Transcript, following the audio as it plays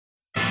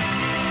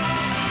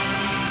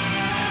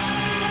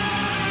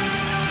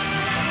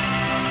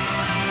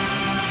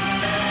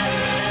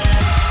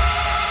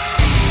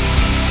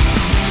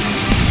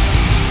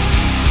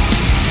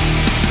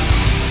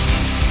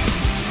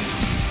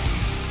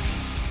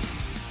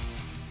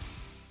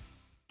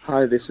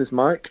Hi, this is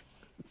Mike.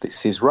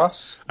 This is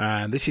Russ.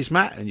 And this is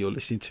Matt, and you're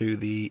listening to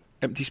the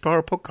Empty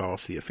Spiral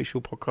podcast, the official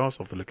podcast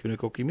of the Lacuna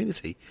Coil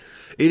community.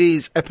 It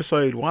is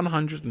episode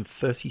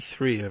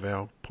 133 of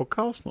our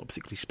podcast, not a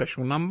particularly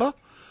special number.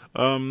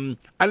 And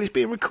it's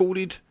being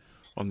recorded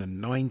on the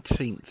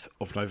 19th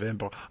of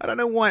November. I don't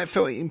know why it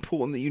felt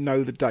important that you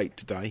know the date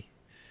today.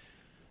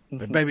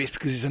 But maybe it's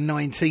because there's a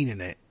 19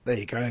 in it. There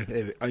you go.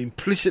 I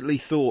implicitly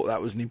thought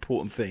that was an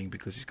important thing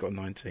because it's got a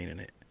 19 in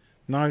it.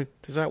 No?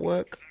 Does that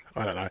work?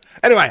 I don't know.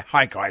 Anyway,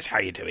 hi guys, how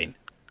you doing?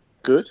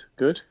 Good.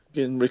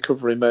 In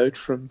recovery mode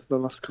from the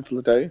last couple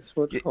of days,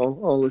 but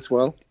all is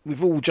well.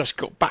 We've all just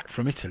got back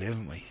from Italy,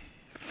 haven't we?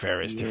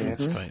 Various different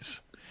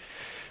states.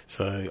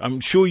 So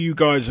I'm sure you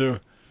guys are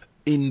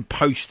in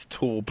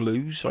post-tour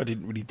blues. I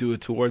didn't really do a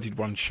tour. I did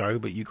one show,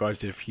 but you guys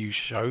did a few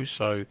shows,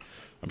 so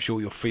I'm sure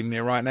you're feeling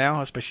it right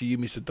now, especially you,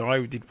 Mr. Dye.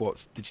 We did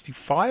what? Did you do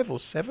 5 or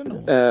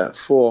 7? Or?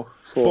 Four.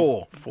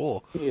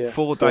 Yeah,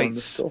 4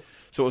 dates. So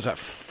what was that?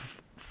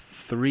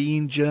 3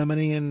 in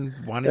Germany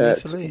and 1 in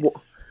Italy?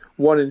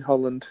 1 in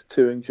Holland,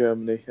 2 in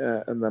Germany,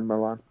 and then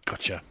Milan.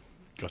 Gotcha.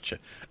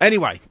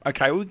 Anyway,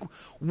 okay,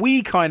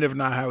 we kind of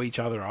know how each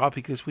other are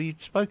because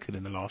we've spoken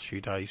in the last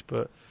few days,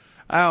 but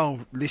our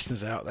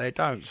listeners out there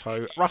don't.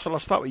 So, Russell, I'll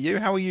start with you.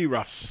 How are you,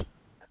 Russ?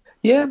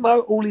 Yeah,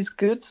 no, all is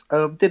good.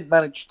 Didn't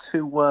manage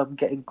to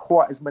get in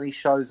quite as many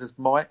shows as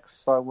Mike,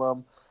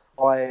 so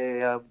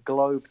I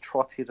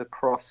globe-trotted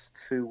across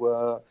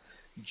to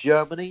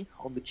Germany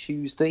on the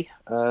Tuesday.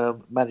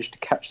 Managed to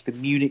catch the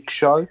Munich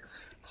show.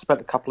 Spent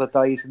a couple of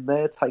days in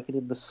there, taking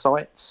in the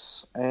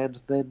sights,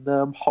 and then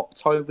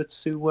hopped over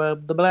to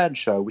the Milan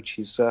show, which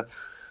is,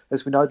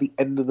 as we know, the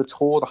end of the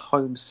tour, the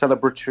home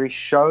celebratory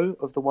show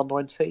of the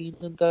 119,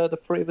 and the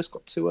three of us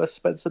got to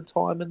spend some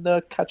time and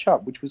catch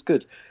up, which was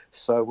good.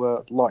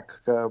 So, like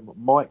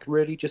Mike,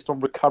 really just on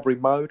recovery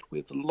mode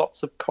with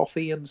lots of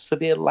coffee and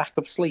severe lack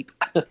of sleep.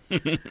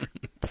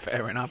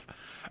 Fair enough.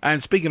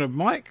 And speaking of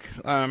Mike,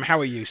 how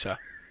are you, sir?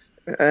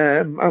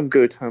 I'm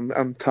good.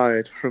 I'm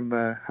tired from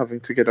having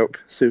to get up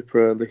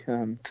super early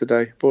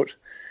today. But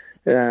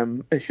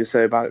as you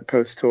say about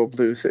post-tour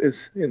blues, it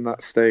is in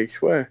that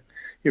stage where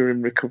you're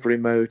in recovery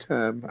mode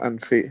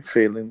and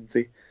feeling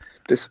the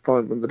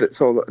disappointment that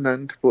it's all at an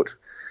end. But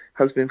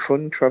has been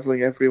fun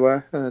travelling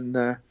everywhere,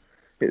 and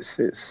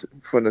it's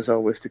fun as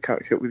always to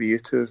catch up with you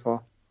two as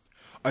well.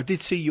 I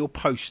did see your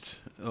post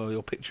or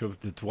your picture of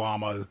the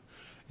Duomo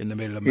in the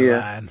middle of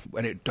Milan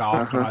when it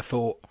dark, and I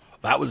thought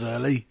that was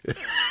early.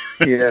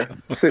 Yeah,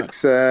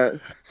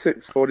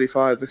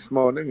 6:45 this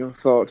morning. I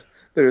thought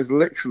there is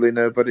literally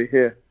nobody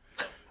here.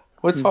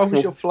 What time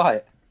was your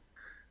flight?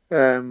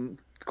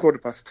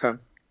 10:15.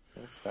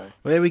 Okay. Well,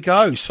 there we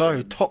go.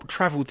 So, top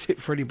travel tip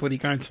for anybody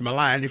going to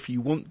Milan: if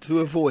you want to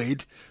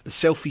avoid the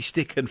selfie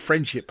stick and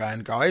friendship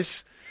band,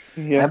 guys.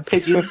 Yeah, and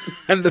pigeons.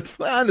 and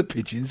the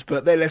pigeons,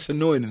 but they're less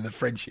annoying than the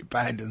friendship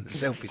band and the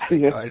selfie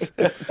stick, guys.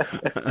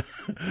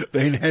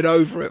 Then head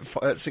over at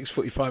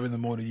 6:45 in the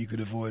morning. You could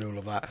avoid all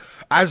of that,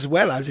 as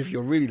well as, if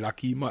you're really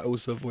lucky, you might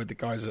also avoid the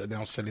guys that are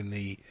now selling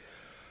the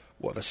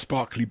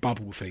sparkly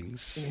bubble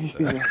things,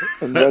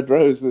 and red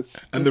roses,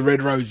 and the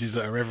red roses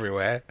that are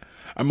everywhere.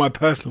 And my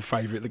personal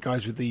favourite, the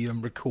guys with the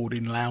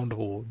recording loud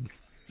horns.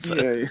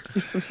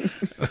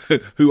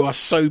 Who are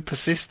so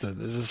persistent.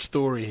 There's a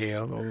story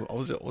here.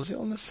 Was it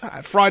on the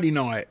Saturday? Friday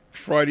night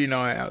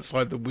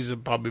outside the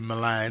Wizard pub in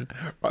Milan,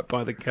 right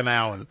by the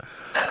canal, and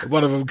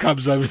one of them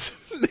comes over to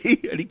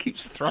me and he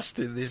keeps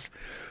thrusting this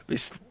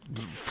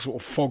sort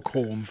of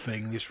foghorn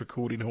thing, this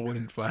recording horn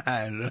into my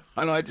hand,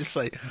 and I just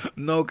say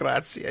no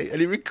grazie,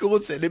 and he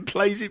records it and then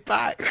plays it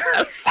back.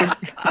 And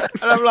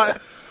I'm like,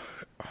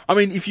 I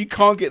mean, if you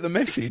can't get the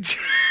message,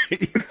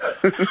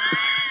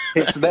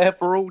 it's there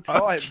for all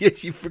time.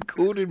 Yes, you've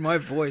recorded my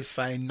voice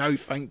saying no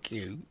thank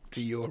you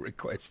to your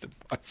request to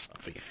buy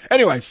something.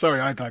 Anyway,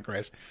 sorry, I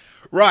digress.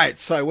 Right,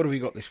 so what have we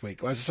got this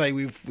week? As I say,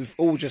 we've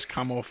all just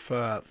come off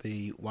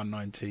the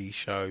 119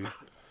 show.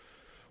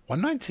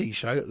 119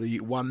 show, the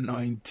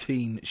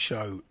 119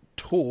 show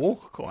tour.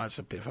 God, that's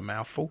a bit of a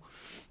mouthful,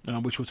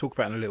 which we'll talk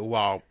about in a little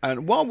while.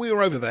 And while we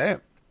were over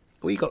there,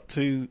 we got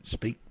to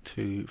speak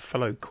to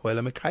fellow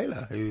Coiler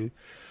Michaela, who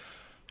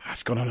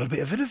has gone on a bit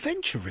of an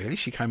adventure, really.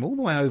 She came all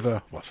the way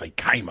over. Well, I say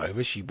came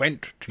over. She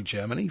went to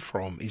Germany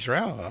from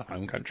Israel, her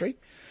home country,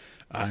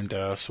 and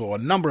saw a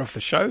number of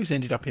the shows.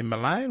 Ended up in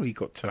Milan. We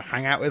got to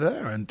hang out with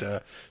her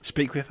and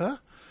speak with her.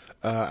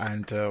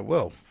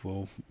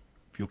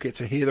 You'll get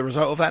to hear the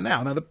result of that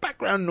now. Now, the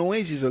background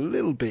noise is a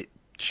little bit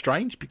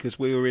strange because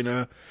we were in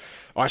a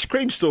ice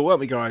cream store, weren't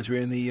we, guys? We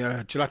were in the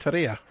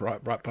gelateria,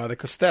 right by the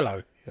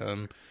Castello,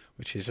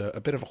 which is a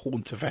bit of a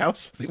haunt of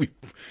ours. I think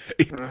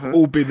we've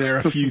all been there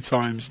a few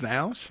times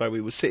now. So we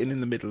were sitting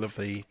in the middle of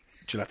the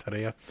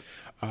gelateria,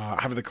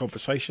 having the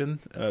conversation.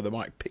 The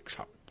mic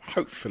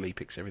hopefully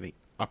picks everything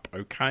up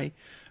okay.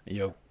 And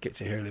you'll get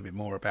to hear a little bit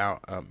more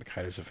about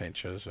Michaela's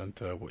adventures and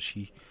what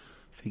she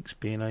thinks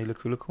being a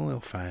Lacuna Coil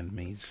fan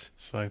means.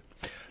 So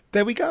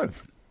there we go.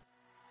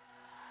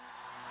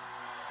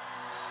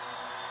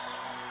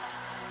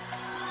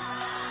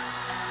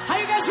 Are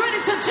you guys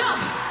ready to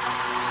jump?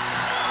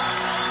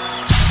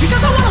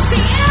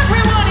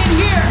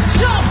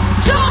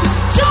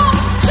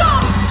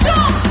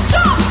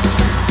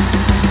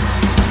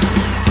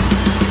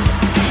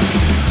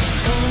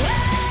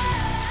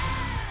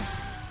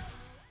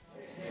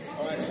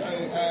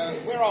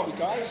 Where are we,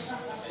 guys?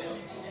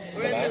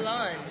 We're in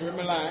Milan. We're in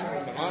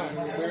Milan.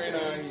 We're in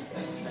a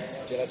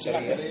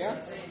gelateria.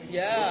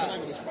 Yeah. What's the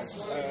name of this place?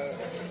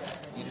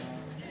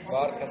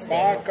 Bar Castello.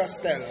 Bar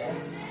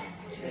Castello.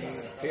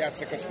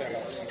 Piazza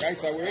Castello. Okay,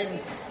 so we're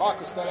in Bar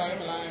Castello in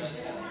Milan.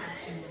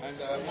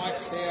 And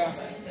Mike's here.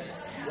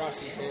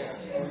 Russ is here.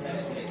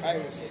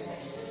 Michaela's here.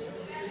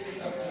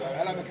 So,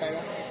 hello,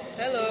 Michaela.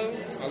 Hello.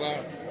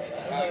 Hello.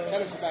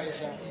 Tell us about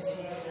yourself.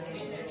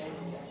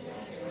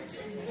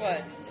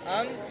 What?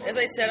 As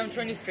I said, I'm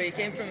 23.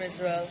 Came from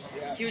Israel.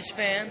 Yeah. Huge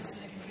fan.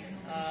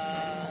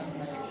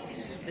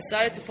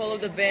 Decided to follow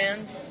the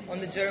band on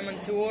the German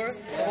tour,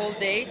 the whole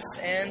dates,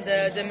 and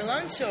the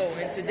Milan show.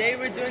 And today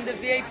we're doing the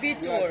VIP We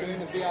tour. are doing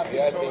the VIP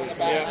tour in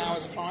about an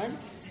hour's time.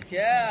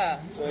 Yeah.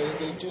 So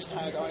we just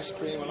had ice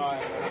cream, and I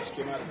had ice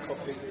cream, I had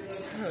coffee.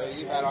 So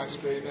you had ice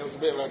cream. There was a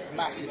bit of a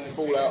massive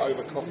fallout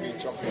over coffee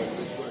and chocolate.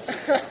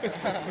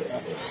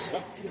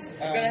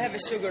 I'm gonna have a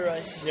sugar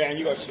rush. Yeah, and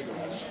you got sugar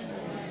rush.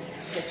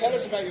 So tell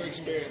us about your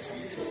experience on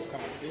the tour.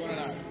 Come on, we want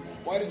to know.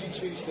 Why did you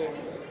choose to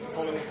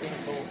follow the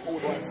people all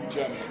the way from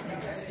Germany?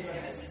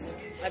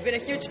 I've been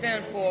a huge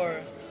fan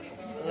for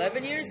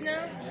 11 years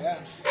now. Yeah.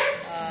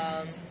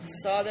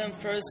 Saw them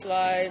first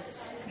live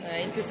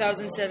in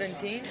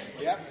 2017.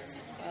 Yeah.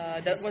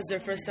 That was their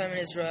first time in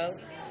Israel.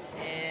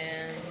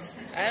 And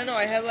I don't know,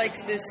 I had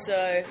like this...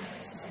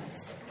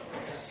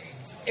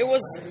 it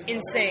was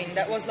insane.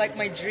 That was like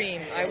my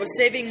dream. I was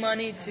saving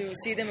money to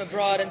see them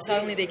abroad, and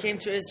suddenly they came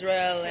to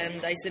Israel,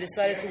 and I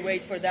decided to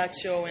wait for that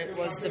show, and it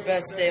was the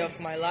best day of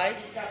my life.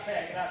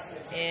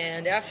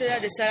 And after that,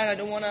 I decided I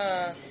don't want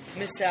to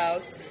miss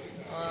out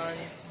on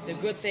the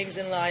good things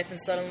in life and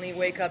suddenly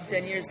wake up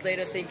 10 years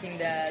later thinking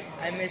that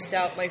I missed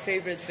out my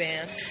favorite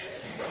band.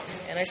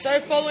 And I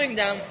started following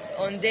them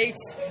on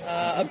dates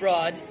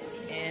abroad.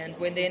 And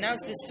when they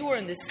announced this tour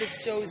and the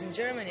 6 shows in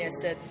Germany, I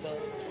said, well,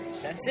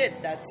 that's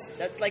it.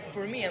 That's like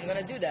for me. I'm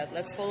gonna do that.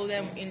 Let's follow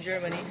them in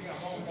Germany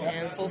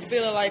and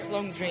fulfill a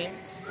lifelong dream.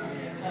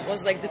 It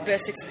was like the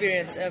best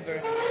experience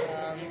ever.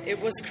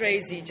 It was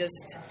crazy,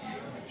 just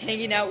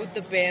hanging out with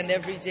the band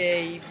every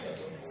day,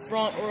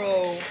 front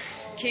row,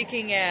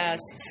 kicking ass,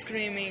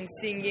 screaming,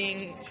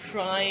 singing,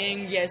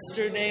 crying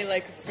yesterday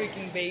like a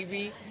freaking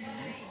baby.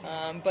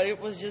 But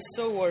it was just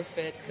so worth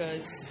it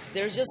because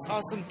they're just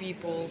awesome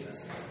people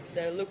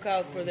that look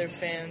out for their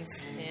fans,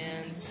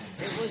 and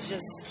it was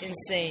just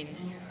insane.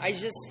 I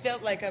just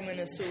felt like I'm in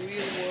a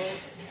surreal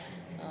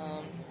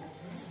world.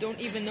 Don't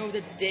even know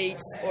the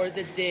dates or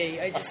the day.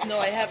 I just know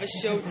I have a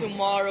show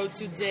tomorrow,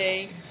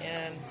 today,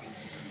 and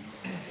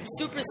I'm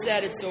super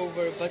sad it's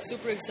over, but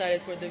super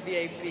excited for the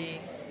VIP.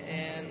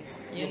 And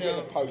You'll get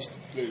the post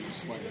blues,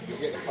 won't you? You'll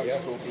get the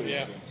post tour blues.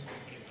 Yeah.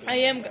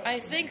 I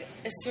think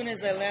as soon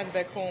as I land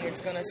back home,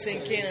 it's gonna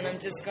sink in, and I'm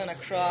just gonna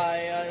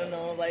cry. I don't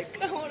know,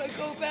 like I want to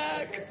go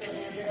back.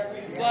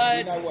 But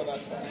You know what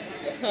that's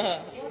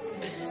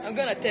like. I'm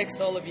gonna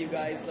text all of you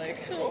guys, like,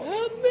 oh,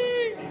 help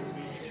me.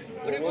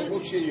 But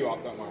We'll cheer you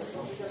up, don't worry.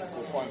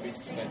 We'll find things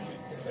to send you.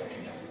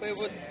 But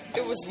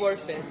it was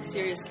worth it,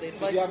 seriously. It's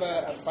Do like, you have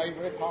a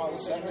favourite part of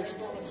the set list?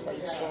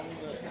 Favourite song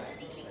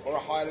or a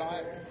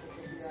highlight?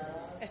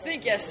 I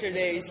think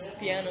yesterday's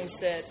piano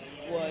set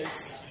was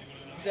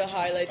the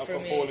highlight for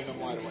me. Falling and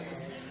Wide Awake.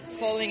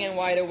 Falling and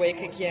Wide Awake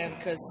again,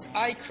 because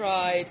I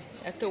cried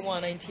at the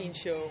 119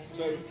 show.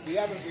 So we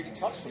haven't really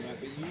touched on that,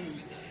 but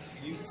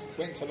you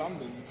went to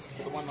London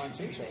for the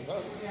 119 show, didn't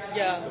you?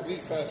 Yeah. So we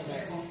first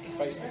met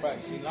face to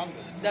face in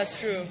London. That's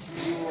true.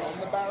 You were on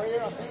the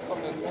barrier, I think,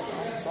 on the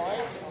left-hand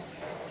side.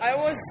 I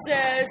was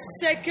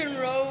second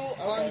row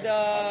on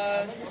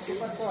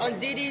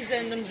Didi's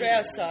and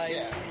Andrea's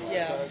side.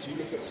 Yeah. So as you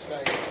look at the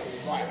stage, to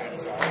the right-hand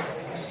side.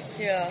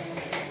 Yeah.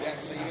 Yeah,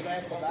 so you were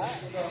there for that.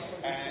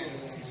 And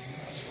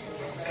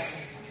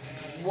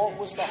what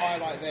was the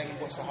highlight then?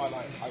 What's the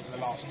highlight over the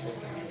last two?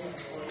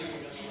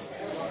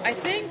 I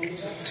think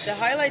the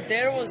highlight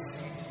there was,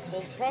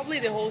 well, probably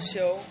the whole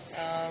show.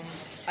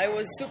 I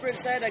was super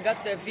excited. I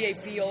got the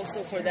VIP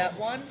also for that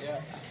one.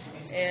 Yeah.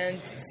 And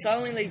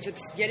suddenly, like,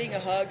 just getting a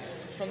hug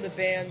from the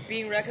band,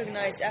 being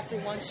recognized after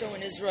one show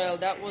in Israel,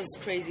 that was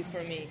crazy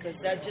for me, because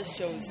that just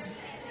shows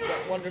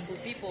what wonderful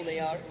people they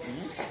are.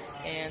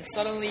 Mm-hmm. And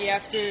suddenly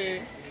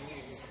after,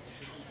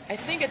 I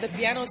think at the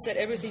piano set,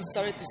 everything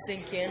started to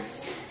sink in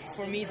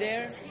for me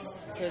there,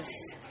 because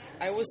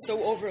I was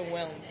so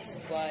overwhelmed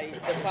by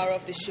the power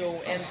of the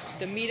show, and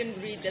the meet and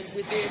greet that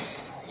we did,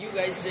 you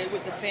guys did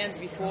with the fans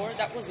before,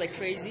 that was like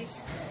crazy.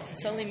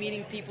 Suddenly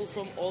meeting people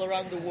from all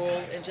around the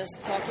world and just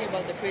talking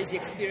about the crazy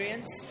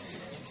experience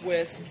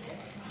with,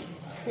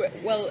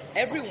 well,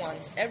 everyone.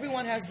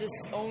 Everyone has this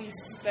own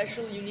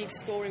special, unique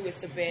story with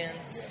the band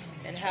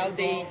and how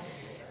they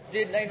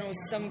did, I know,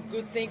 some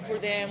good thing for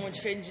them or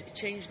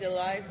change their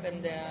life.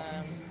 And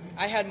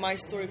I had my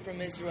story from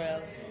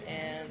Israel,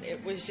 and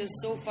it was just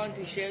so fun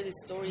to share these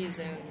stories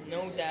and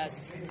know that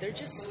they're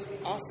just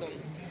awesome.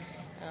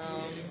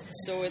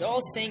 So it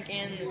all sank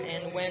in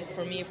and went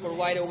for me for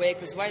Wide Awake,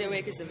 because Wide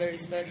Awake is a very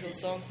special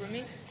song for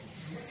me.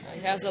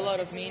 It has a lot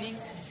of meaning.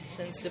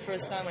 since the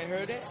first time I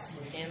heard it,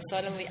 and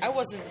suddenly I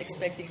wasn't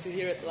expecting to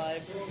hear it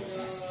live,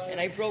 and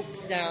I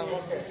broke down.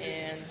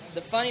 And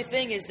the funny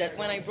thing is that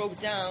when I broke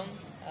down,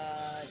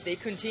 they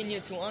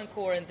continued to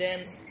encore, and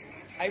then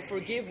I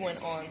Forgive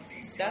went on.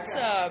 That's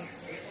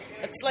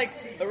like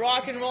a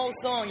rock and roll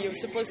song. You're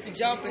supposed to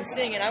jump and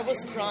sing, and I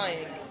was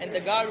crying, and the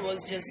guard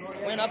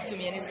went up to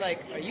me, and he's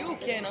like, "Are you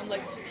okay?" And I'm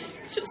like,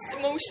 just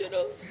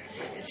emotional.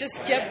 Just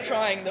kept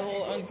crying the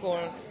whole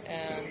encore,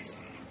 and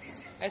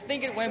I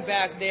think it went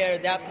back there,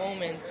 that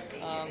moment,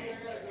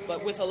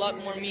 but with a lot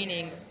more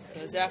meaning,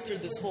 because after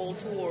this whole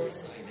tour,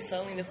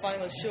 suddenly the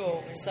final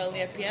show,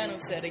 suddenly a piano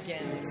set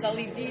again,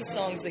 suddenly these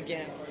songs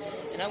again,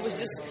 and I was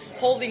just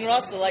holding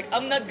Russell, like,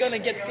 I'm not gonna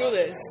get through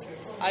this.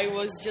 I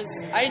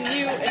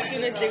knew as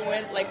soon as they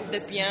went, like, with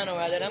the piano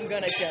out, that I'm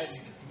gonna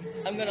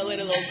let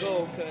it all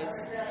go,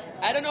 because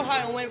I don't know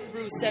how I went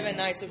through 7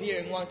 nights of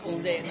hearing one cool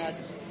day and not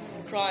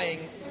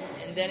crying,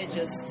 and then it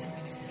just,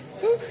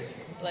 whew,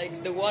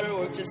 like, the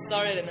waterwork just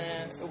started, and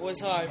it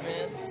was hard,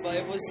 man, but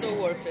it was so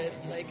worth it.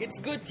 Like, it's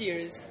good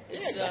tears.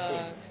 It's,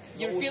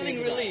 you're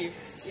feeling relieved,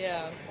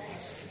 yeah.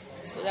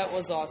 So that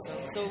was awesome.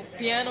 So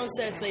piano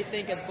sets, I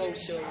think, at both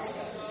shows.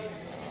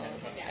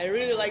 I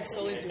really like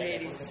Soul into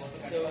Hades,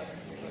 though.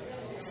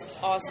 It's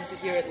awesome to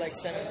hear it like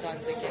 7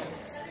 times again.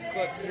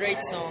 But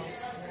great song.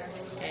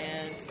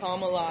 And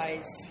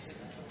Kamalize.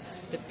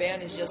 The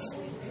band is just,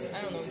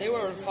 I don't know, they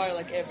were on fire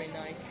like every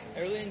night. I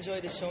really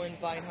enjoyed the show in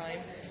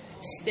Weinheim.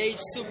 Stage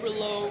super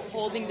low,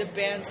 holding the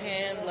band's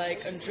hand,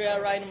 like Andrea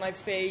right in my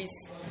face.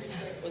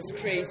 It was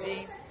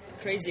crazy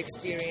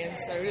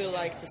experience. I really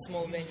liked the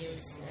small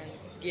venues and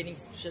getting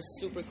just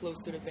super close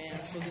to the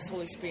band. So this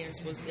whole experience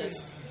was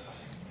just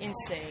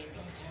insane.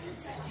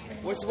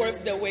 It was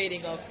worth the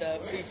waiting of the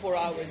 3-4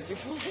 hours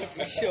before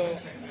the show.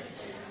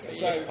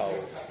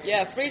 So,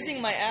 yeah,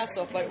 freezing my ass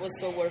off, but it was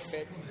so worth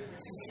it.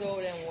 So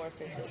damn worth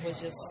it. It was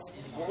just...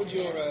 What would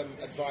your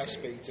advice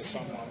be to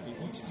someone who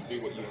wanted to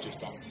do what you've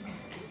just done?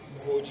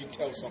 What would you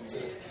tell someone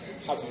that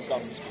hasn't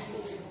done this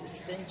before?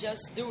 Then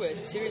just do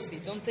it. Seriously,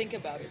 don't think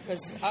about it.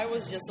 Because I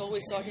was just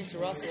always talking to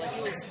Russell, like,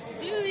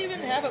 do you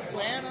even have a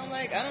plan? I'm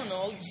like, I don't know,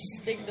 I'll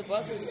just take the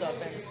bus or stuff.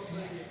 And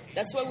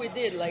that's what we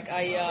did. Like,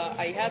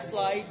 I had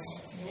flights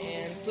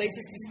and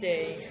places to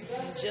stay.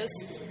 And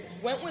just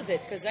went with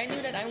it, because I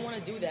knew that I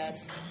want to do that.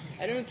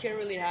 I didn't care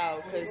really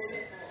how, because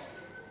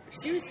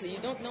seriously, you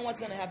don't know what's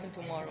going to happen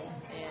tomorrow.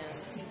 And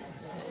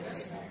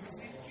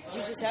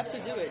you just have to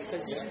do it,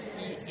 because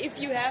if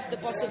you have the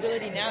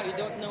possibility now, you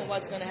don't know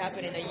what's going to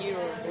happen in a year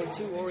or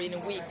 2 or in a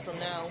week from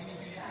now.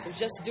 So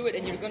just do it,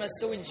 and you're going to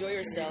so enjoy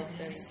yourself.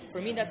 And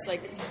for me, that's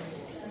like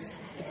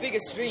the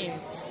biggest dream,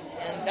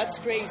 and that's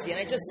crazy. And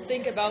I just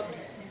think about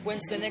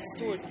when's the next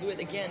tour to do it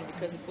again,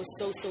 because it was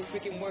so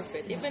freaking worth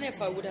it. Even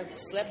if I would have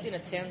slept in a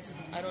tent,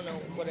 I don't know,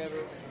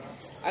 whatever.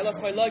 I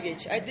lost my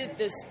luggage. I did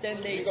this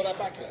 10 days. You got that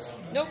back yet?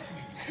 Nope.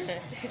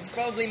 It's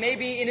probably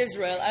maybe in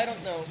Israel. I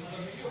don't know.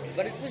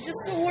 But it was just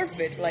so worth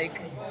it.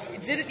 Like,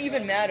 it didn't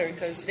even matter,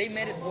 because they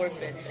made it worth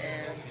it.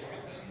 And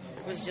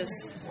it was just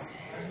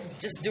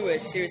do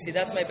it. Seriously,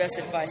 that's my best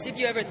advice. If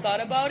you ever thought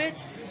about it,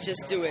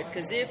 just do it.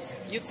 Because if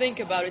you think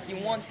about it, you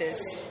want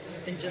this,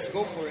 then just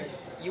go for it.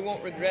 You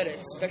won't regret it,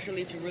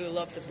 especially if you really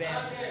love the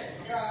band.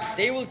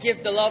 They will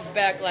give the love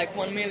back like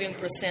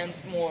 1,000,000%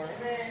 more.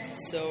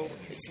 So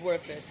it's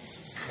worth it.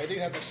 They do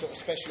have this sort of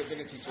special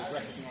ability to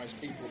recognise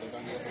people they've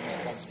only ever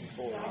met once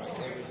before. Like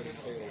everybody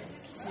feels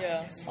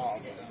part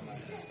of it, don't they?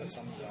 That's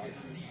something like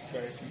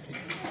very few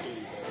people do.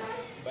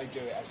 They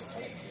do it as a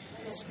collective.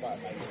 It's quite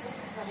amazing.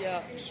 Yeah.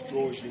 It just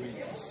draws you in.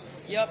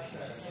 Yep.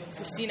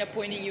 Christina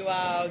pointing you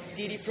out,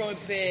 Didi throwing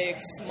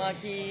pics,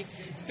 Maki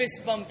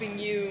fist bumping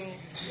you.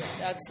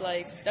 That's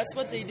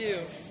what they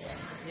do.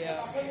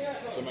 Yeah.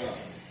 It's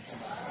amazing.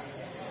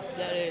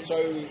 That is.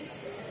 So,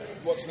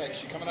 what's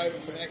next? You coming over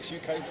for the next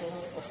UK tour?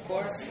 Of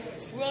course.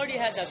 We already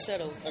had that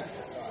settled. Okay.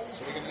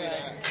 So we're going to do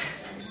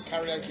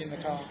karaoke in the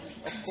car.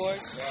 Of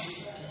course. Yeah.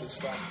 Good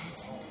stuff.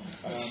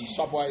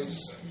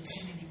 Subways.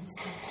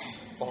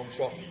 Farm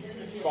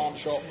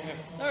shop.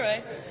 All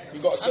right.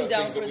 We've got certain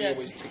down things that for we that.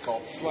 always tick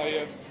off.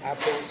 Like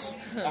Abdul's.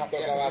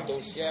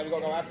 Abdul's. Yeah, we've got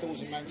to go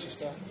Abdul's in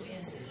Manchester.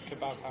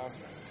 Kebab house.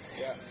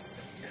 Yeah.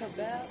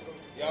 Kebab?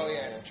 Oh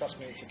yeah, trust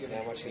me, it's a good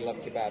one. How much you love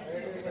kebab?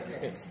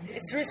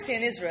 It's risky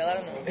in Israel, I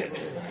don't know.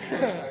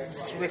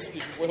 It's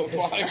risky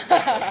worldwide.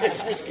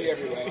 It's risky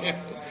everywhere.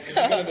 Yeah. You've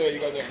got to do it,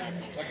 you've got to do it.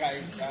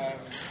 Okay,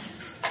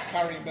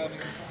 Carry in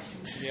Birmingham.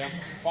 Yeah.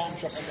 Farm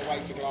shop on the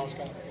way to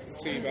Glasgow.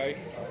 T-Bay,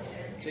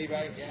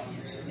 yeah.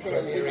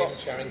 We've got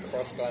Charing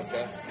Cross,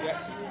 Glasgow. Yeah.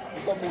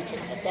 We've got more to.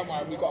 Don't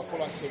worry, we've got a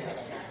full itinerary.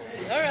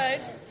 All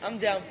right, I'm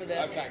down for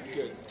that. Okay,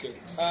 good.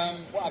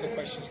 What other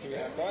questions do we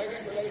have, guys?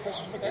 What other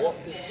questions for them?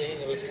 What does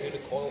being a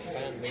Recoil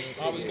fan mean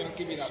to I was you? going to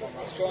give you that one,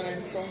 Russ. Go on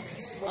then, go on.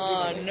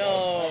 Oh,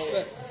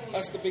 no.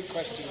 That's the big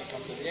question that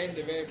comes at the end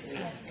of every...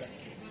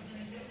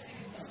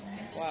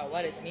 Wow,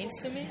 what it means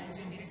to me?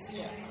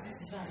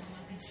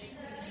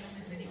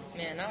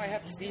 Man, now I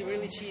have to be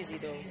really cheesy,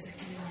 though.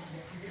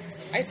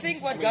 I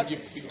think what got...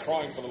 You've been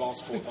crying for the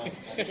last 4 times.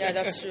 Yeah,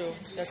 that's true.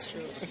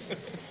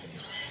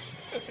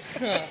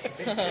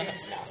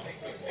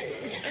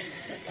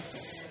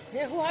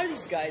 Yeah, who are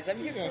these guys? I'm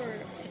here for...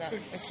 No,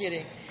 I'm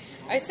kidding.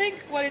 I think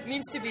what it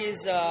means to be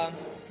is... I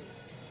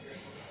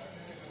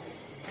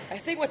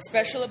think what's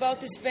special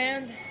about this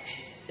band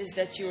is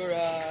that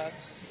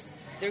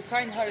they're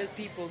kind-hearted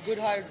people,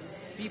 good-hearted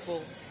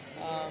people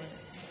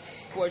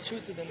who are true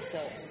to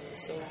themselves.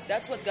 So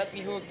that's what got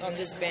me hooked on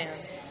this band,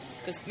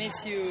 because it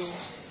makes you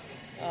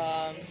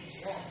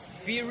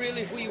be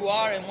really who you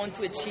are and want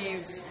to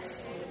achieve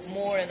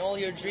more in all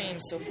your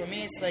dreams. So for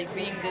me, it's like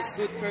being this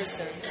good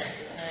person,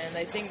 and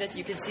I think that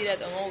you can see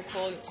that on all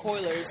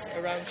coilers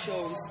around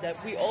shows,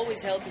 that we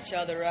always help each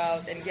other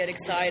out and get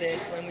excited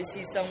when we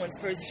see someone's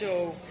first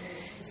show.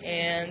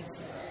 And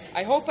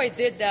I hope I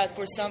did that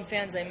for some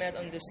fans I met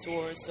on this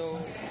tour. So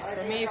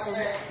for me, for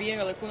being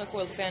a Lacuna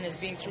Coil fan is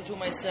being true to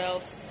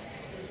myself,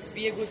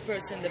 be a good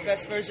person, the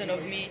best version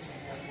of me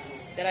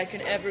that I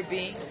can ever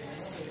be,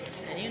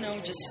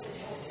 and just,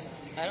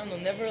 I don't know,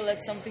 never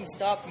let something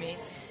stop me.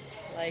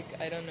 Like,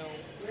 I don't know,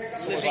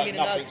 living like in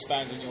nothing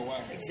stands in your way.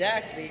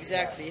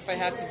 Exactly. If I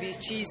have to be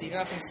cheesy,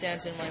 nothing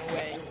stands in my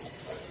way.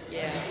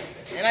 Yeah.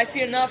 And I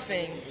fear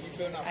nothing.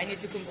 I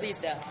need to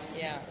complete that.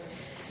 Yeah.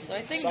 So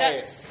I think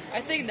I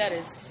think that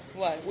is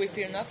what? We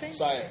fear nothing?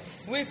 Say it.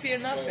 We fear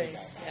nothing.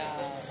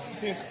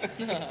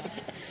 Yeah.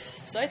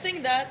 So I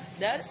think that's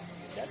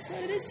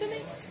what it is to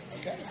me.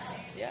 Okay.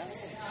 Yeah.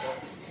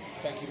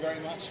 Thank you very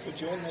much for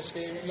joining us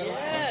here in Milan.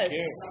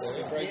 Yes. Thank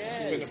you. Great. Yes.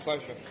 It's been a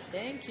pleasure.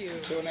 Thank you.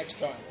 Until next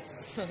time.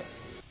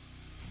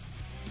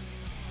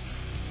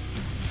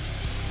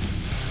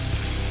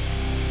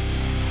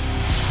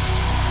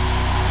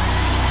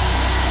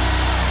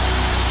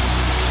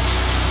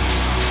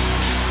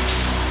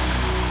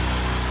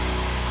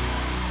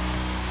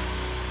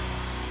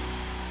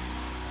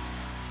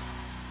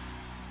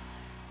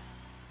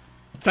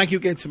 Thank you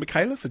again to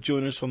Michaela for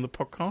joining us on the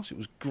podcast. It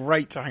was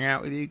great to hang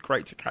out with you,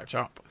 great to catch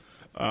up,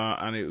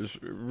 and it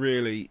was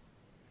really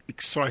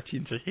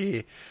exciting to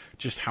hear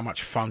just how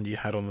much fun you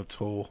had on the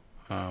tour.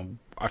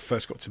 I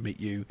first got to meet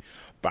you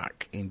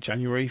back in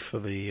January for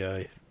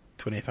the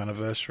 20th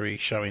anniversary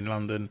show in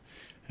London,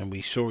 and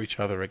we saw each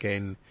other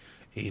again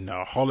in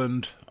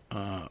Holland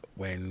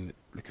when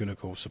Lacuna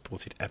Coil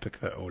supported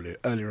Epica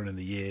earlier on in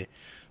the year,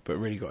 but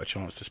really got a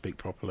chance to speak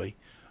properly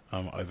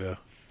over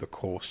the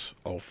course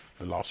of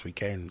the last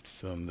weekend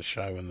on the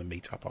show and the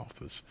meet-up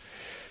afterwards.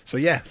 So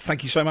yeah,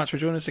 thank you so much for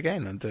joining us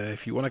again, and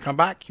if you want to come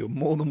back, you're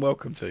more than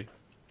welcome to.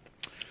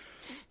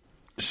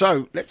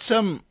 So let's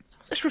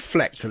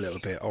reflect a little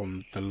bit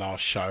on the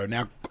last show.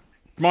 Now,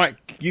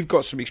 Mike, you've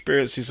got some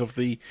experiences of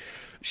the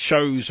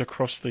shows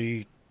across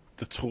the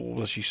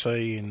tour, as you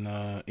say,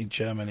 in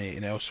Germany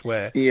and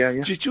elsewhere. Yeah.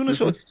 Do you want to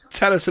sort of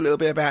tell us a little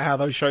bit about how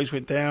those shows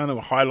went down, or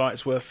what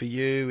highlights were for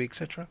you,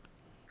 etc.?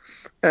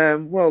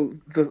 Well,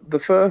 the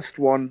first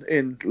one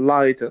in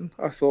Leiden,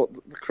 I thought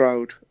that the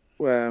crowd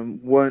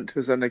weren't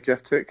as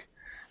energetic,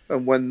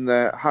 and when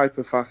the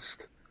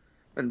Hyperfast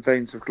and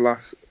Veins of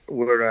Glass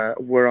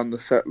were on the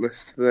set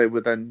list, they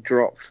were then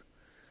dropped.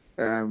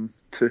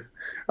 To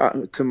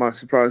my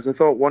surprise, I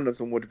thought one of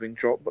them would have been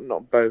dropped, but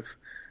not both.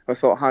 I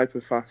thought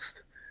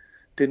Hyperfast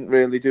didn't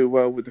really do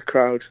well with the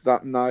crowd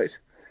that night,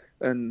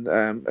 and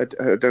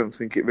I don't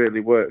think it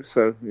really worked.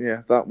 So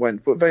yeah, that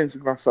went. But Veins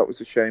of Glass, that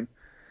was a shame.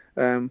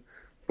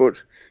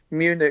 But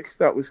Munich,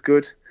 that was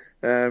good.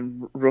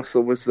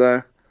 Russell was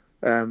there,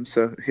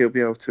 so he'll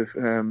be able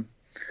to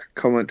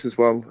comment as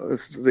well.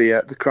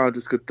 The crowd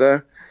was good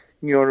there.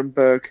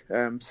 Nuremberg,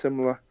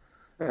 similar,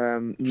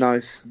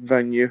 nice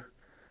venue,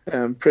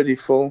 pretty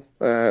full,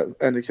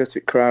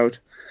 energetic crowd,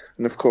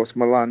 and of course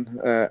Milan,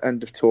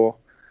 end of tour.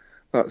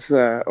 That's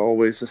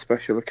always a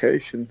special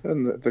occasion,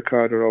 and the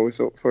crowd are always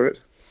up for it.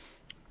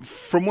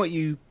 From what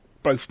you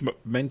both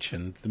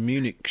mentioned, the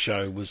Munich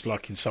show was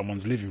like in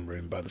someone's living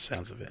room by the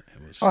sounds of it.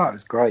 It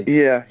was great.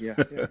 Yeah.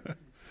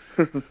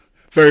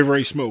 Very,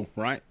 very small,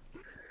 right?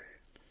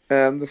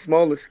 The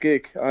smallest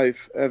gig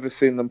I've ever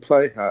seen them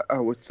play, I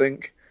would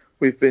think.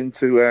 We've been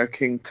to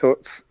King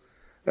Tut's,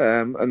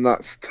 and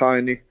that's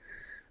tiny.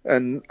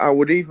 And I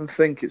would even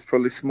think it's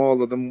probably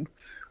smaller than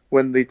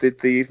when they did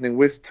the Evening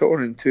With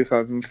tour in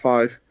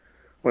 2005,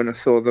 when I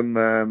saw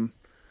them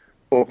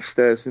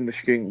upstairs in the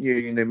Student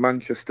Union in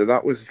Manchester.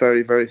 That was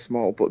very, very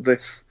small, but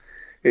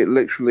it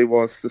literally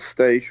was the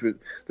stage.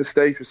 The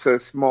stage was so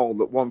small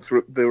that once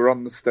they were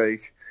on the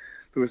stage,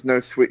 there was no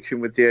switching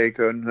with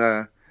Diego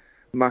and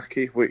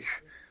Mackie, which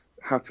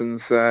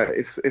happens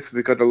if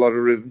they got a lot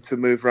of room to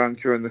move around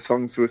during the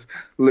songs. There was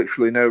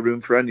literally no room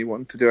for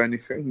anyone to do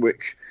anything,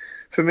 which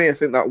for me, I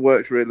think that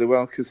worked really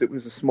well because it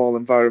was a small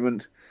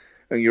environment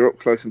and you're up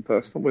close and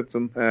personal with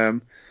them,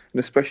 and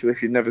especially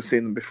if you've never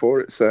seen them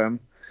before, it's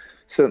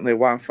certainly a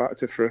wow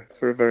factor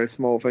for a very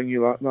small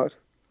venue like that.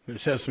 It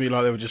sounds to me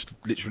like they were just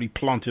literally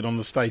planted on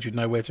the stage with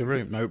nowhere to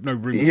room, no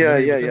room.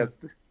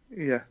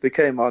 Yeah. They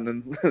came on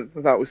and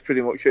that was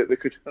pretty much it. They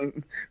could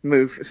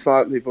move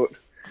slightly, but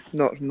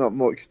not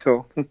much at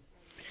all.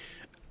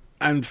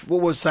 And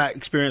what was that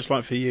experience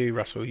like for you,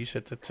 Russell? You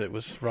said that it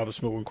was rather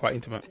small and quite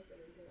intimate.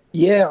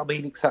 Yeah, I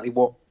mean exactly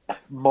what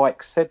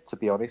Mike said, to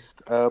be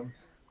honest.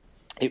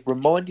 It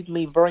reminded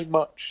me very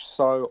much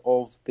so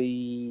of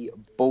the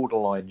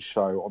Borderline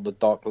show on the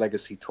Dark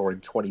Legacy tour in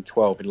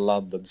 2012 in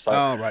London. So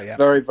right, yeah.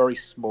 very, very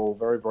small,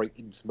 very, very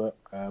intimate.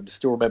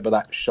 Still remember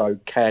that show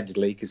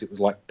candidly because it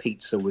was like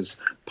Pizza was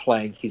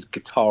playing his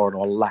guitar on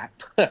our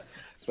lap.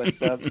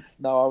 But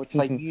no, I would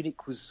say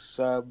Munich was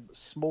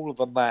smaller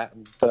than that.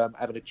 And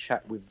having a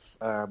chat with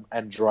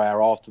Andrea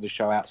after the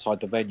show outside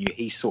the venue,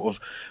 he sort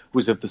of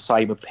was of the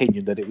same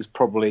opinion that it was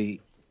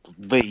probably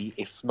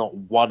if not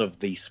one of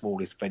the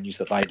smallest venues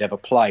that they'd ever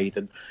played.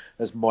 And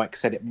as Mike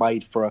said, it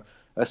made for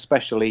a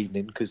special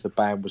evening because the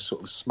band was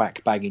sort of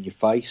smack bang in your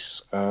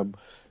face.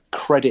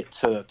 Credit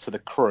to the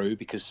crew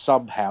because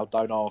somehow,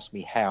 don't ask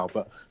me how,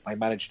 but they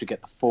managed to get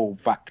the full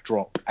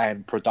backdrop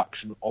and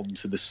production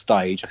onto the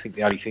stage. I think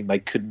the only thing they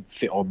couldn't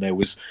fit on there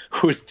was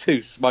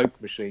 2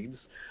 smoke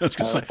machines. I was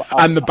gonna say,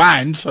 and the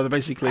band, so they're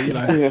basically,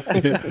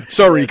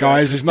 sorry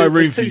guys, there's no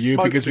room for you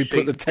because we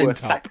put the tent were up.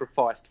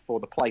 Sacrificed for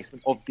the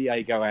placement of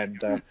Diego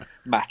and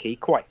Mackie,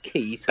 quite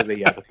key to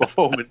the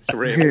performance,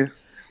 really.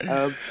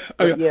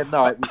 But yeah,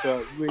 no, it was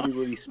a really,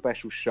 really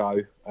special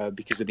show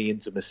because of the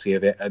intimacy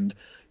of it and,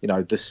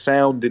 the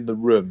sound in the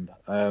room.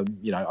 I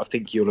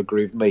think you'll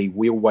agree with me.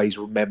 We always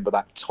remember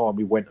that time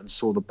we went and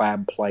saw the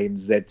band play in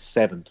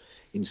Z7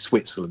 in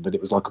Switzerland, and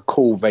it was like a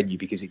cool venue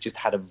because it just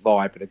had a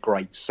vibe and a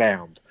great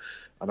sound.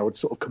 And I would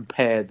sort of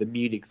compare the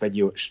Munich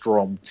venue at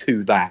Strom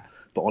to that,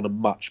 but on a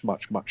much,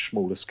 much, much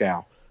smaller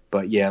scale.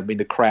 But yeah, I mean,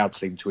 the crowd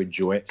seemed to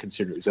enjoy it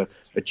considering it was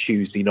a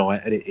Tuesday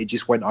night, and it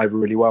just went over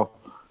really well.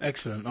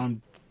 Excellent.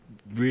 I'm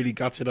really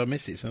gutted I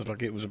missed it. Sounds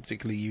like it was a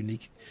particularly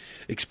unique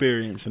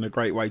experience and a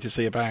great way to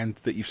see a band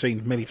that you've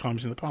seen many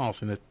times in the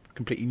past in a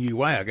completely new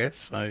way, I guess.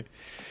 So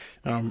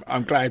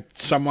I'm glad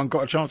someone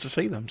got a chance to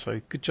see them. So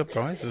good job,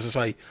 guys. As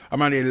I say,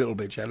 I'm only a little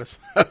bit jealous.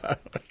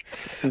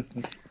 So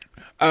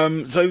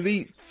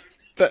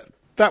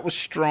that was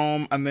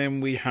Strom, and then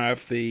we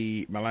have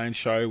the Milan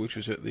show, which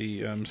was at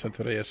the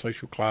Santeria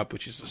Social Club,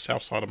 which is the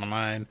south side of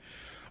Milan.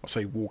 I'll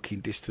say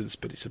walking distance,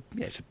 but it's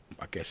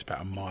I guess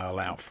about a mile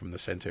out from the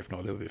centre, if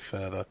not a little bit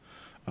further.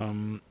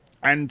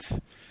 And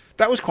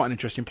that was quite an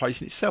interesting place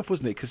in itself,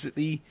 wasn't it? Because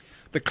the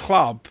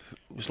club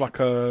was like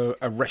a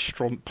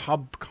restaurant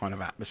pub kind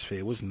of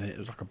atmosphere, wasn't it? It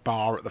was like a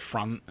bar at the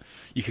front.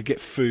 You could get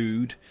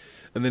food,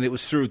 and then it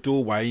was through a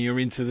doorway, and you're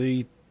into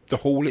the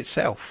hall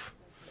itself,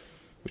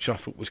 which I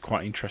thought was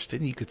quite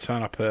interesting. You could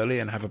turn up early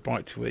and have a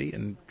bite to eat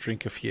and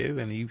drink a few,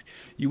 and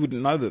you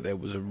wouldn't know that there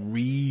was a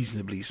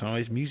reasonably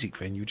sized music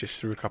venue just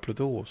through a couple of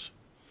doors.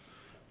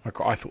 I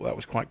thought that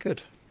was quite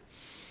good.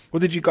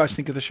 What did you guys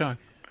think of the show?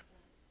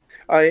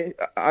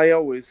 I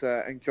always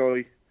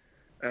enjoy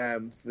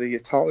the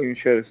Italian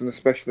shows, and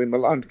especially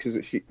Milan, because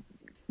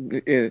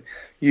it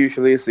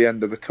usually is the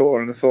end of the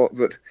tour, and I thought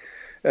that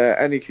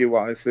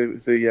NEQ-wise,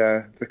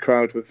 the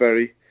crowd were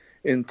very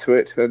into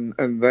it,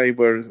 and they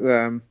were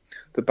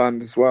the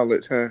band as well.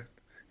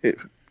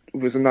 It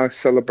was a nice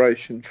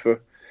celebration for,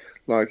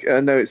 like,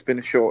 I know it's been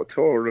a short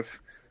tour of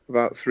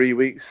about 3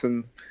 weeks,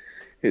 and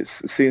it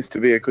seems to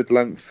be a good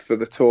length for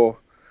the tour,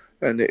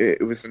 and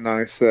it was a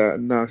nice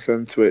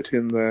end to it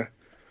in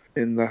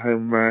the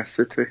home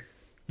city.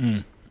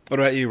 What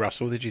about you,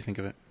 Russell? What did you think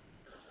of it?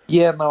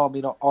 Yeah, no, I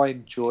mean, I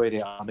enjoyed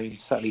it. I mean,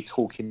 certainly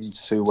talking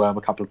to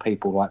a couple of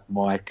people like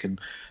Mike and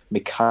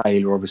Michaela,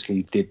 who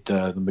obviously did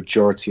the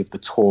majority of the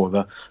tour.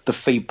 The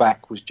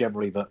feedback was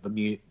generally that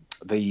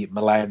the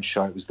Milan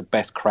show was the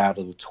best crowd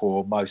of the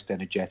tour, most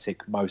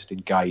energetic, most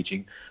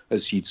engaging,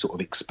 as you'd sort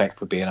of expect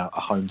for being a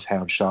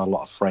hometown show. A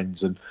lot of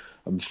friends and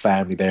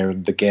family there,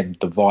 and again,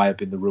 the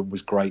vibe in the room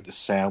was great, the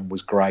sound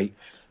was great.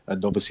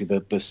 And obviously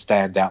the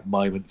standout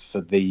moment for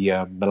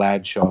the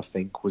Milan show, I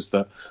think, was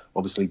that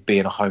obviously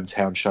being a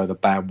hometown show, the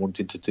band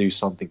wanted to do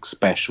something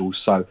special.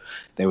 So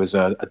there was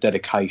a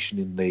dedication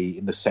in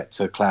the set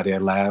to Claudio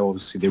Lau,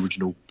 obviously the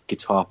original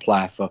guitar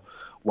player for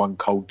One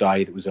Cold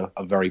Day. That was a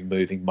very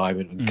moving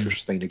moment, and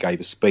Christina gave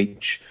a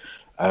speech,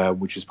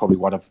 which is probably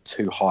one of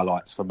 2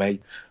 highlights for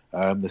me.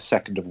 The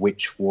second of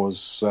which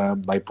was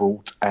they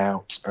brought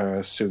out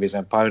Silvia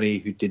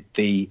Zamponi, who did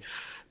the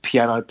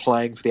piano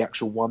playing for the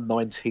actual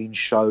 119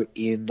 show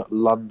in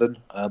London.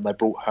 They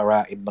brought her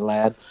out in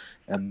Milan,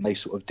 and they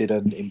sort of did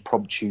an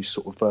impromptu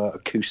sort of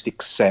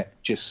acoustic set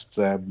just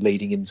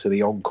leading into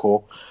the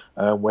encore,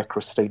 where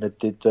Christina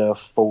did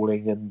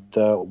Falling and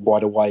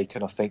Wide Awake.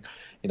 And I think,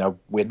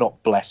 we're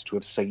not blessed to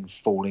have seen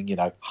Falling,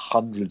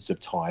 hundreds of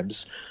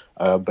times,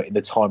 but in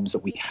the times that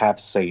we have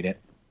seen it,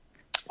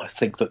 I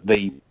think that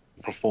the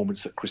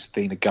performance that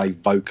Christina gave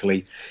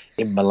vocally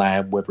in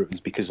Milan, whether it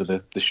was because of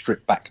the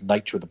stripped back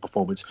nature of the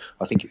performance,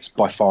 I think it's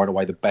by far and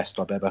away the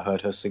best I've ever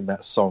heard her sing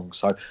that song.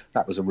 So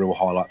that was a real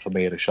highlight for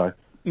me at a show.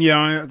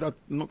 Yeah, I'm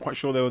not quite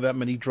sure there were that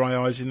many dry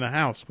eyes in the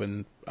house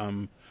when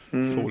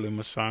Falling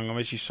was sung. I mean,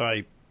 as you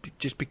say,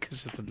 just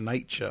because of the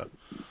nature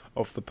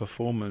of the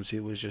performance, it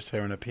was just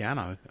her and a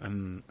piano,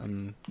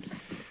 and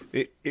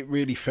it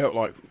really felt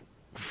like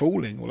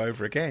Falling all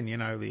over again,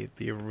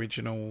 the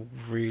original,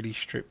 really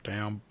stripped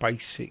down,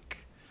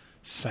 basic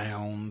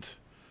sound,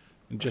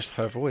 and just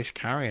her voice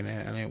carrying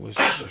it, and it was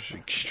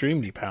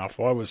extremely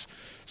powerful. I was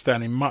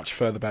standing much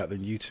further back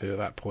than you two at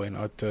that point.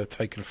 I'd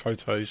taken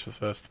photos for the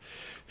first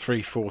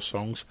 3-4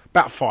 songs,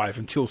 about 5,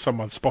 until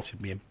someone spotted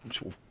me and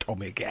sort of told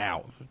me to get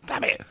out.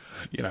 Damn it!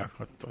 You know,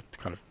 I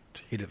kind of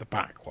hid at the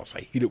back. Well, I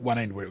say hid at one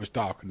end where it was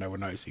dark and no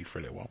one noticed you for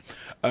a little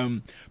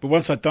while. But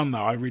once I'd done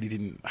that, I really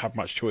didn't have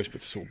much choice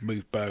but to sort of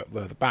move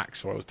further back.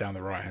 So I was down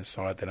the right hand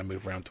side, then I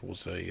moved around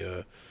towards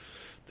the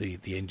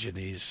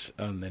engineers,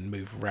 and then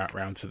move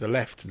round to the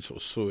left and sort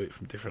of saw it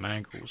from different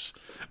angles.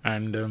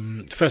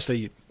 And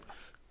firstly,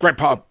 great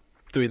part of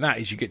doing that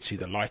is you get to see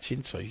the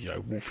lighting. So, you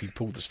know, Wolfie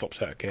pulled the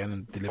stops out again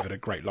and delivered a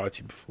great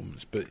lighting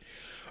performance. But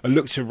I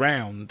looked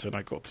around and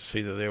I got to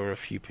see that there were a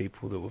few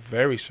people that were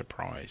very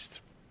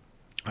surprised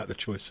at the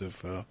choice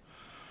of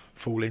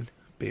Falling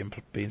being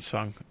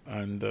sung,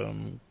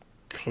 and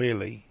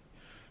clearly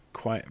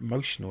quite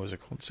emotional as a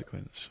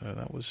consequence. So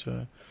that was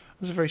a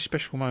very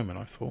special moment,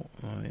 I thought.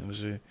 I think it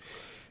was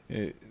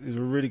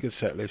a really good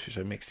set list, which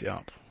they mixed it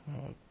up,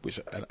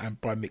 and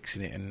by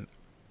mixing it and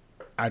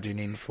adding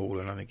in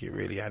Fallen, I think it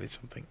really added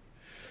something.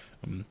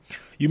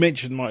 You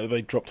mentioned, Mike,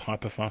 they dropped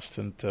Hyperfast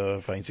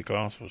and Veins of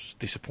Glass. I was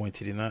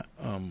disappointed in that.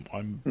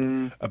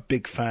 I'm a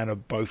big fan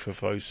of both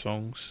of those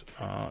songs,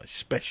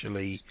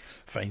 especially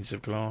Veins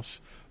of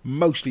Glass,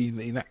 mostly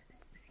in that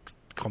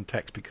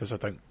context because I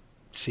don't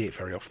see it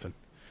very often.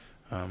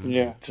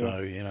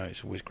 So, you know,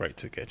 it's always great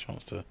to get a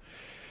chance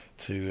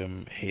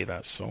to hear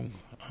that song.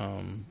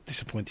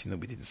 Disappointing that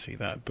we didn't see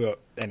that. But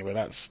anyway,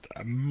 that's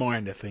a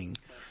minor thing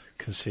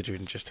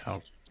considering just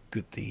how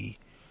good the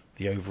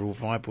overall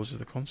vibe was of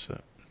the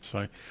concert.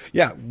 So,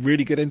 yeah,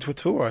 really good end to a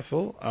tour, I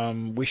thought.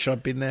 Wish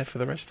I'd been there for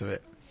the rest of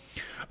it.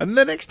 And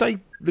the next day,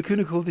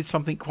 Lacuna Coil did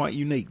something quite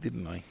unique,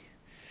 didn't they?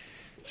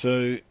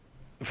 So,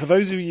 for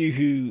those of you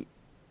who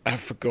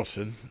have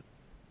forgotten,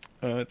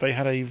 they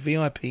had a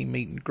VIP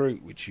meet and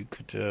greet, which you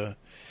could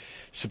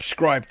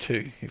subscribe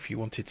to if you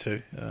wanted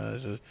to.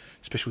 There's a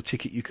special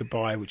ticket you could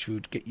buy, which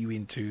would get you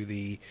into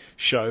the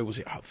show. Was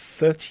it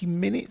 30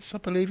 minutes, I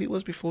believe it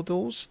was, before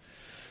doors?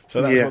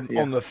 So that's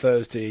on the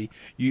Thursday.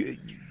 You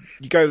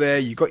go there,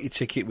 you got your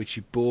ticket, which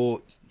you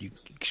bought. You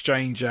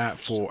exchange that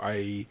for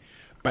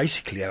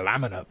basically a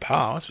laminate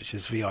pass, which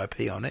has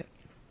VIP on it.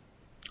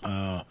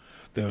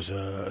 There was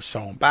a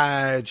song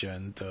badge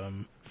and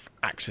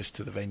access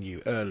to the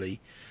venue early,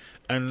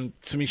 and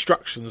some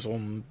instructions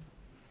on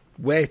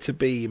where to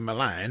be in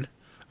Milan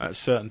at a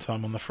certain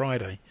time on the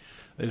Friday.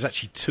 There was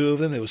actually 2 of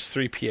them. There was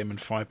 3 p.m. and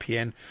 5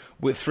 p.m.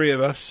 With 3 of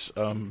us,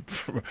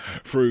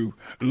 through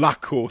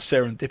luck or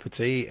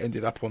serendipity,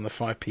 ended up on the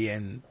 5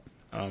 p.m.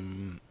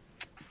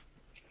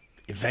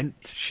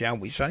 Event, shall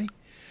we say.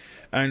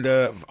 And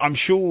I'm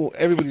sure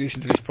everybody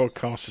listening to this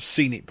podcast has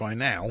seen it by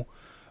now,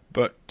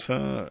 but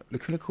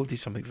Lacuna Coil did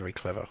something very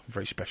clever,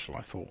 very special,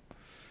 I thought.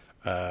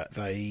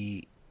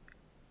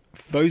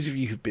 Those of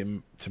you who've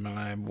been to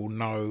Milan will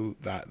know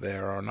that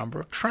there are a number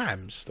of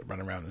trams that run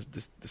around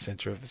the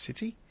centre of the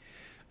city.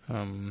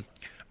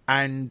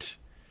 And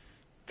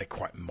they're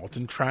quite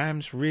modern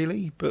trams,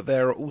 really, but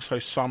there are also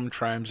some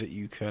trams that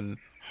you can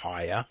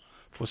hire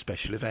for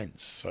special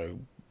events. So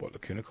what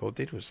Lacuna Coil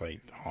did was they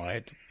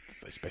hired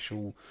a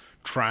special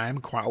tram,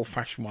 quite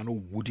old-fashioned one,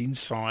 all wood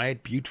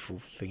inside, beautiful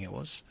thing it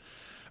was,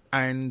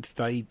 and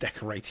they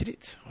decorated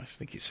it, I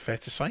think it's fair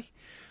to say,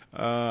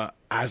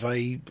 as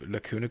a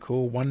Lacuna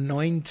Coil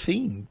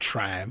 119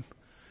 tram,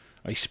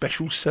 a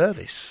special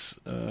service.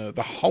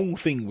 The whole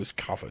thing was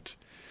covered.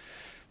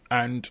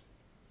 And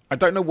I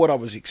don't know what I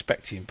was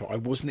expecting, but I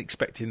wasn't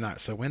expecting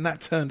that. So when that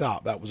turned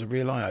up, that was a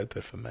real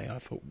eye-opener for me. I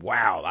thought,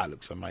 wow, that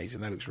looks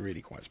amazing. That looks really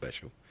quite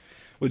special.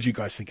 What did you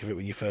guys think of it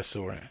when you first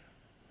saw it?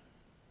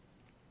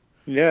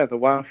 Yeah, the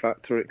wow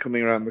factor, it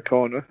coming around the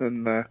corner.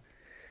 And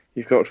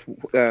you've got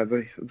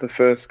the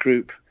first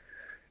group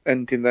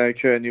ending their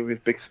journey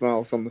with big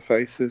smiles on the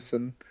faces.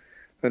 And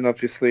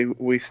obviously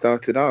we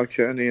started our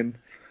journey. And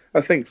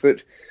I think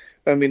that,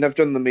 I mean, I've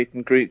done the meet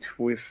and greet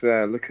with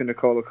Lacuna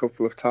Coil a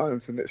couple of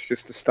times, and it's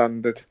just a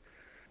standard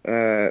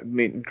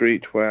meet and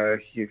greet where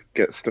you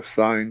get stuff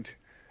signed.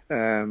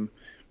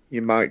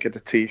 You might get a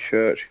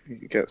T-shirt,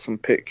 you get some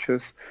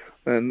pictures,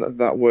 and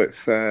that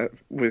works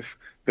with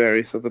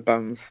various other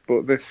bands.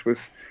 But this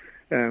was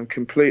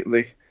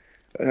completely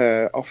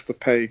off the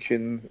page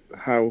in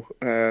how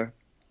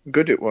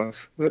good it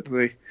was. That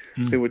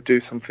they would do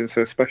something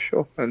so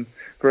special and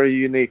very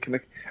unique. And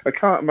I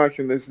can't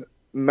imagine there's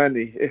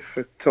many, if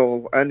at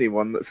all,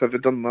 anyone that's ever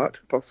done that,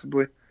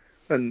 possibly.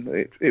 And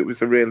it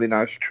was a really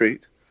nice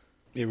treat.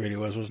 It really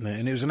was, wasn't it?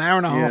 And it was an hour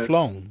and a half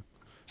long.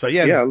 So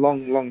yeah, a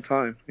long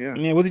time.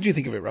 Yeah. What did you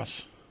think of it,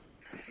 Russ?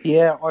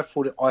 Yeah, I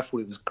thought it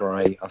was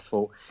great. I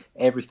thought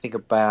everything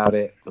about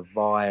it, the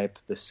vibe,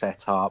 the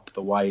setup,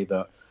 the way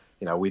that,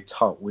 you know, we've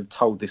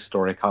told this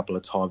story a couple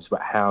of times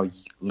about how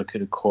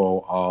Lacuna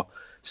Coil are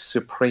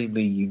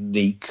supremely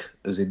unique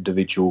as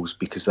individuals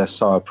because they're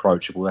so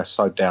approachable, they're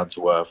so down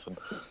to earth, and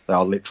they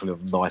are literally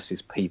the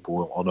nicest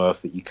people on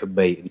earth that you can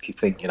meet. And if you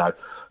think,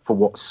 for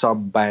what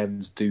some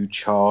bands do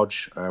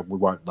charge, we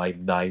won't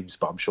name names,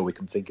 but I'm sure we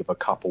can think of a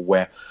couple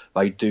where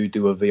they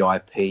do a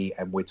VIP,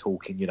 and we're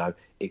talking,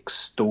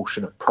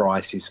 extortionate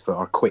prices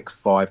for a quick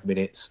 5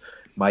 minutes,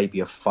 maybe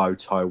a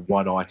photo,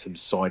 one item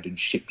signed, and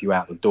ship you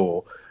out the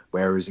door.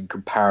 Whereas in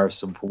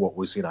comparison for what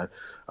was,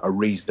 a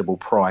reasonable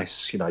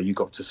price, you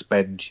got to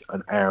spend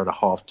an hour and a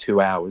half, 2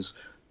 hours,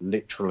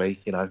 literally,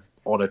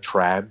 on a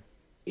tram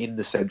in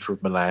the centre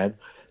of Milan,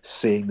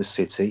 seeing the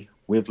city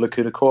with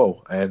Lacuna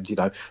Coil. And,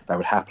 they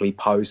would happily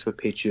pose for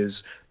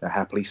pictures, they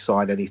happily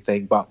sign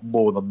anything. But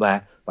more than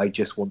that, they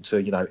just want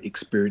to,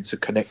 experience a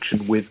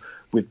connection with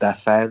their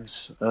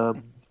fans,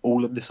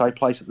 all in the same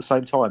place at the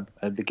same time.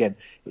 And again,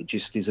 it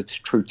just is a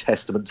true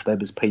testament to them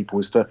as people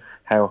as to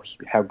how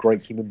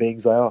great human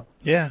beings they are.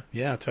 Yeah,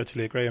 I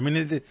totally agree. I mean,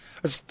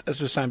 as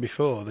we were saying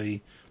before,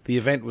 the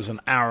event was an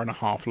hour and a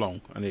half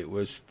long, and it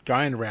was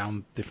going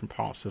around different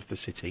parts of the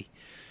city.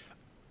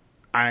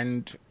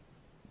 And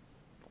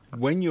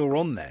when you're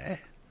on there,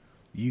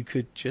 you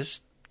could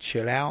just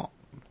chill out.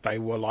 They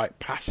were like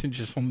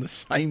passengers on the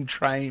same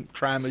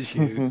tram as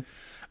you.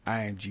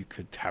 And you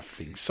could have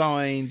things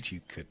signed,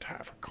 you could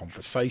have a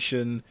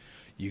conversation,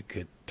 you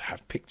could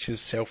have pictures,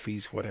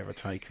 selfies, whatever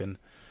taken.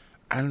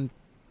 And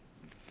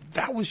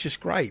that was just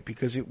great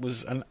because it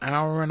was an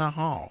hour and a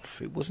half.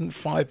 It wasn't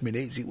 5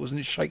 minutes. It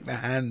wasn't shake the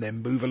hand,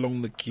 then move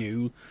along the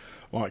queue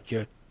like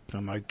you're, I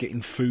don't know,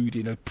 getting food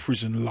in a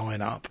prison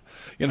lineup,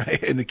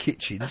 in the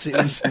kitchens.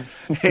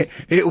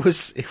 It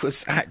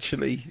was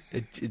actually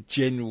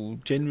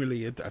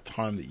generally a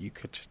time that you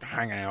could just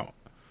hang out,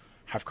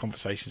 have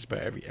conversations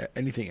about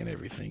anything and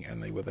everything,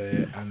 and they were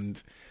there. And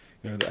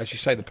as you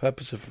say, the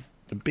purpose of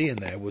them being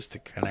there was to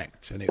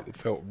connect, and it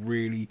felt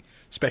really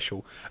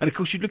special. And of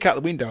course, you'd look out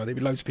the window, and there'd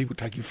be loads of people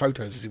taking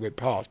photos as it went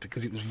past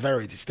because it was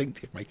very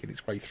distinctive, making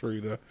its way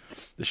through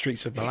the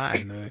streets of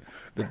Milan.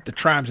 The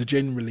trams are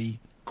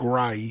generally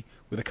grey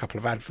with a couple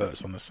of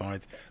adverts on the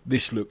side.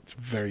 This looked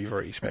very,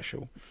 very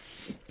special.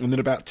 And then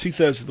about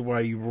 2/3 of the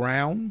way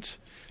round,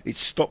 it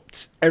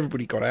stopped.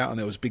 Everybody got out, and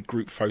there was a big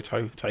group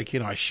photo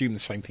taken. I assume the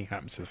same thing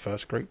happened to the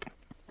first group.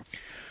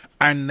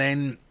 And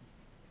then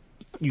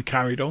you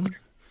carried on.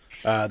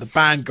 The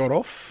band got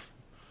off,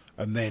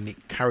 and then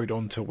it carried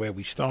on to where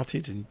we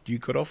started, and you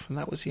got off, and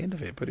that was the end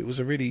of it. But it was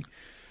a really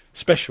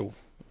special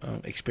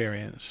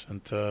experience,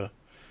 and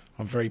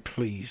I'm very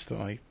pleased that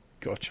I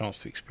got a chance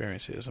to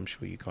experience it, as I'm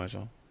sure you guys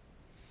are.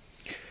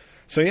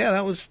 So yeah,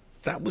 that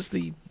was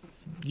the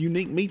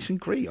unique meet and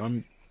greet.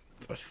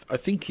 I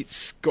think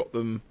it's got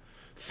them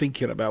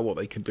thinking about what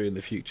they can do in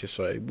the future.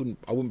 So I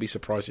wouldn't be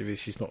surprised if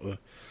this is not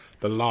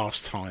the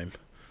last time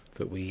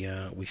that we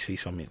see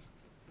something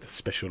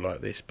special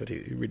like this. But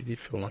it really did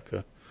feel like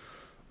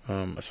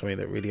something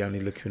that really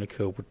only Lacuna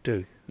Coil would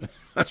do.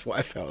 That's what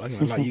I felt like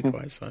you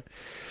guys. So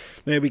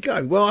there we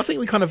go. Well, I think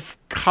we kind of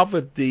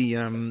covered the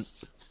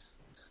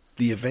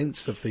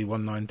events of the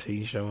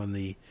 119 show and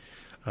the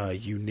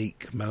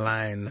unique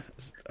Milan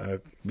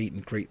meet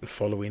and greet the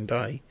following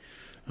day.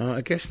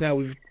 I guess now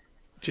we've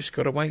just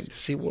got to wait to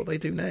see what they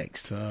do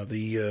next.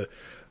 The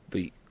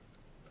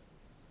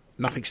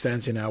Nothing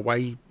Stands in Our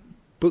Way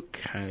book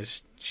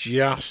it's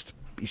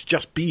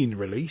just being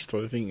released.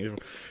 I think if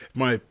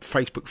my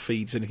Facebook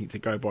feed's anything to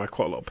go by,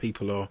 quite a lot of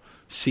people are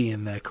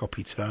seeing their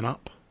copy turn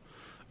up.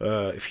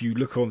 If you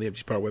look on the Empty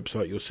Spiral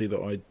website, you'll see that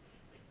I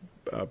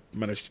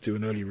managed to do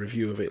an early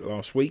review of it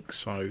last week,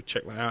 so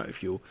check that out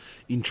if you're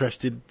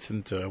interested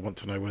and want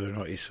to know whether or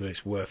not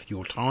it's worth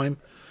your time.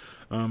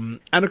 And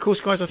of course,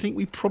 guys, I think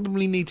we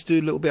probably need to do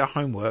a little bit of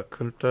homework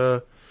and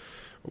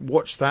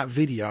watch that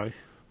video.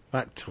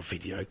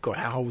 God,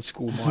 how old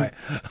school am I?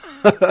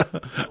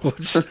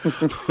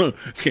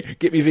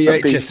 Get me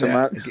VHS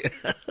out.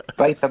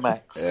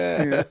 Betamax.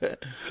 Yeah.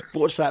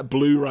 Watch that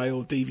Blu-ray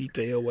or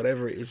DVD or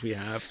whatever it is we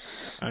have,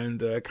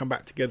 and come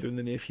back together in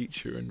the near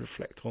future and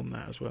reflect on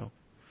that as well.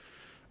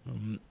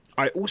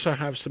 I also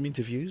have some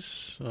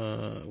interviews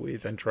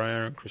with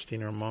Andrea and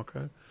Christina and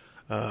Marco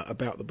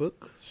about the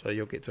book, so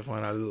you'll get to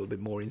find out a little bit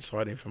more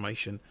inside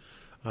information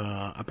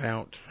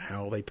about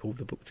how they pulled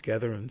the book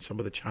together and some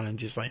of the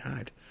challenges they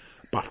had.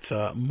 But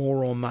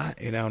more on that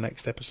in our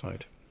next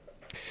episode.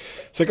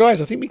 So,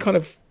 guys, I think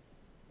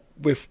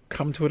we've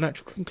come to a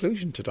natural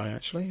conclusion today,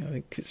 actually. I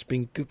think it's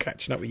been good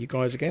catching up with you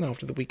guys again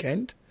after the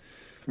weekend.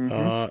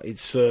 Mm-hmm.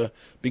 It's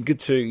been good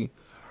to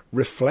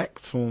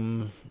reflect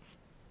on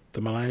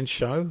the Milan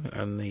show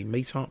and the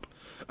meet-up.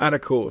 And,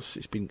 of course,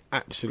 it's been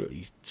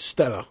absolutely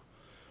stellar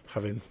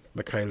having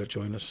Michaela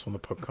join us on the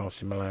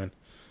podcast in Milan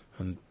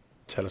and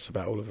tell us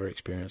about all of her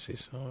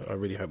experiences. I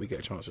really hope we get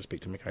a chance to speak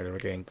to Michaela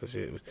again because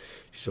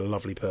she's a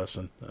lovely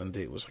person and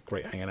it was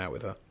great hanging out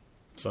with her.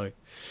 So,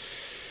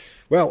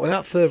 well,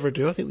 without further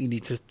ado, I think we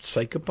need to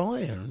say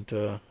goodbye and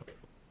go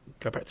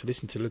back to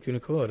listen to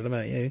Lacuna Coil. I don't know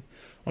about you.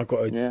 I've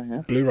got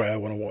a Blu-ray I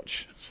want to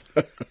watch.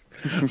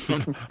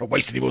 I'm not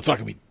wasting any more time. I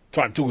can be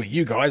time talking to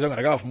you guys. I'm going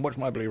to go off and watch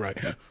my Blu-ray.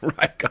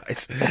 Right,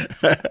 guys.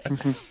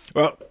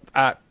 Well,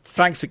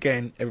 thanks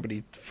again,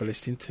 everybody, for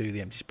listening to the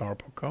Empty Spiral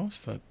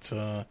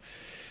podcast.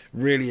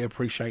 Really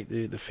appreciate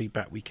the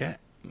feedback we get.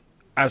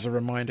 As a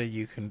reminder,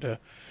 you can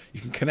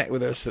connect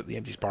with us at the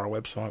Empty Spiral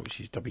website, which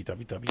is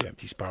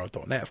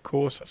www.emptyspiral.net, of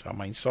course. That's our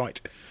main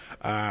site.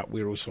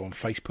 We're also on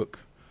Facebook,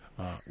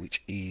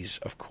 which is,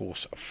 of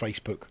course,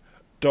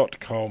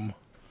 facebook.com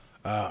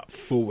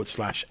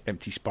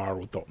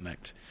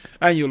 /emptyspiral.net.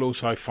 And you'll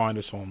also find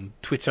us on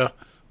Twitter,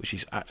 which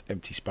is at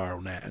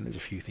EmptySpiralNet, and there's a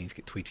few things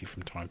get tweeted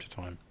from time to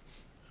time.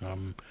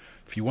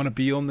 If you want to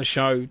be on the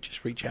show,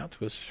 just reach out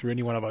to us through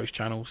any one of those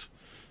channels.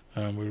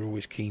 We're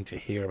always keen to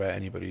hear about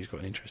anybody who's got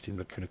an interest in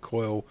looking at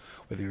coil,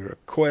 whether you're a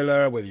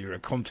coiler, whether you're a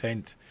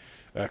content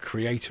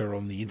creator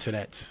on the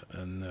internet,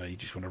 and you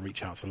just want to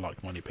reach out to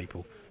like-minded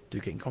people. Do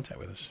get in contact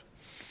with us.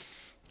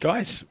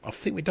 Guys, I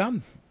think we're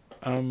done.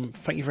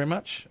 Thank you very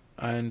much,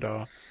 and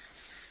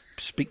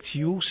speak to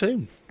you all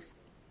soon.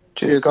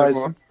 Cheers, guys.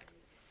 Everyone.